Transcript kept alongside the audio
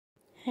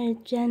Hey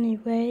Johnny,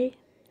 wait.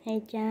 Hey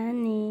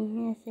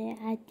Johnny. I said,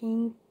 I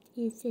think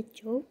it's a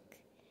joke.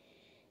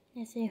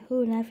 I said,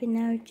 who laughing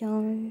now,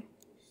 John?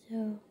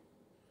 So,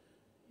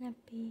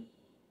 happy.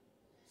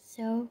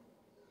 So,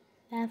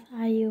 laugh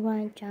all you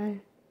want,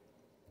 John.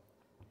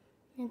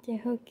 I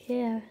said, who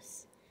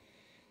cares?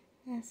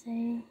 I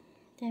say,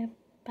 the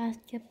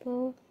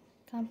basketball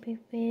compete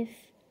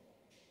with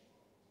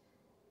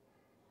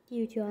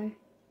you, John.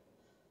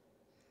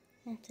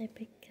 I said,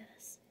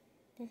 because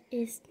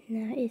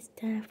now it's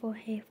time for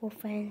hateful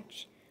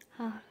French.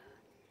 Ha.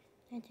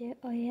 I said,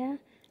 oh yeah,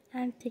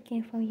 I'm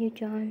taking from you,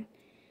 John.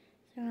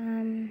 So,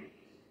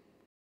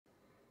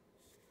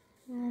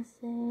 I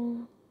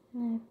say,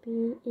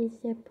 maybe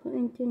it's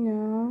important to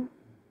know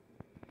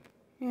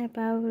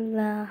about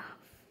love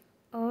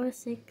or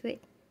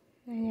secret.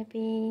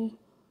 Maybe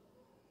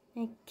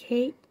my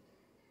Kate,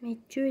 my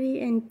Judy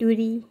and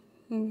Judy.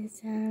 And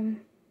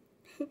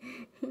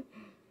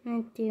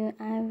until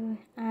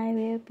I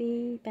will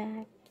be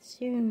back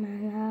soon, my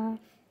love.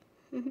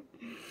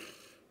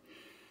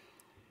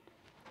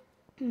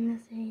 And I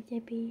say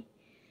to be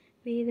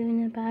we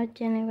learn about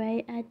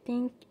January. I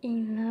think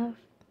in love,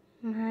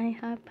 my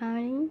heart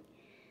pounding.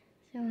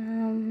 So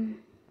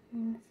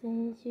I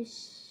say you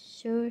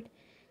should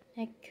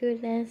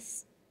could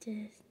let's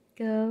just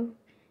go.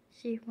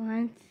 She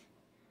wants.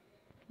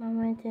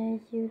 Mama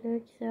says you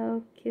look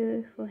so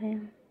cute for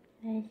him.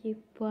 That you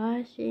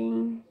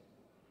blushing.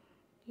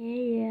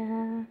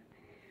 Yeah.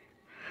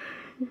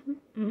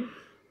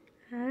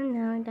 I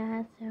know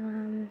that,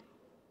 so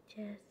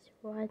just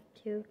want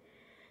to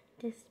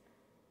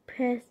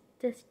press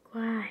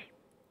subscribe.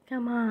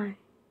 Come on,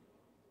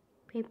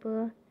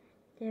 people.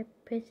 Just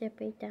press a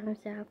big thumbs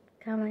up.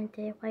 Comment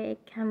there. Write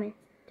a comment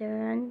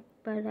down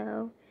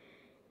below.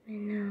 I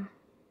know.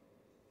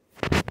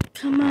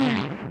 Come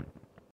on.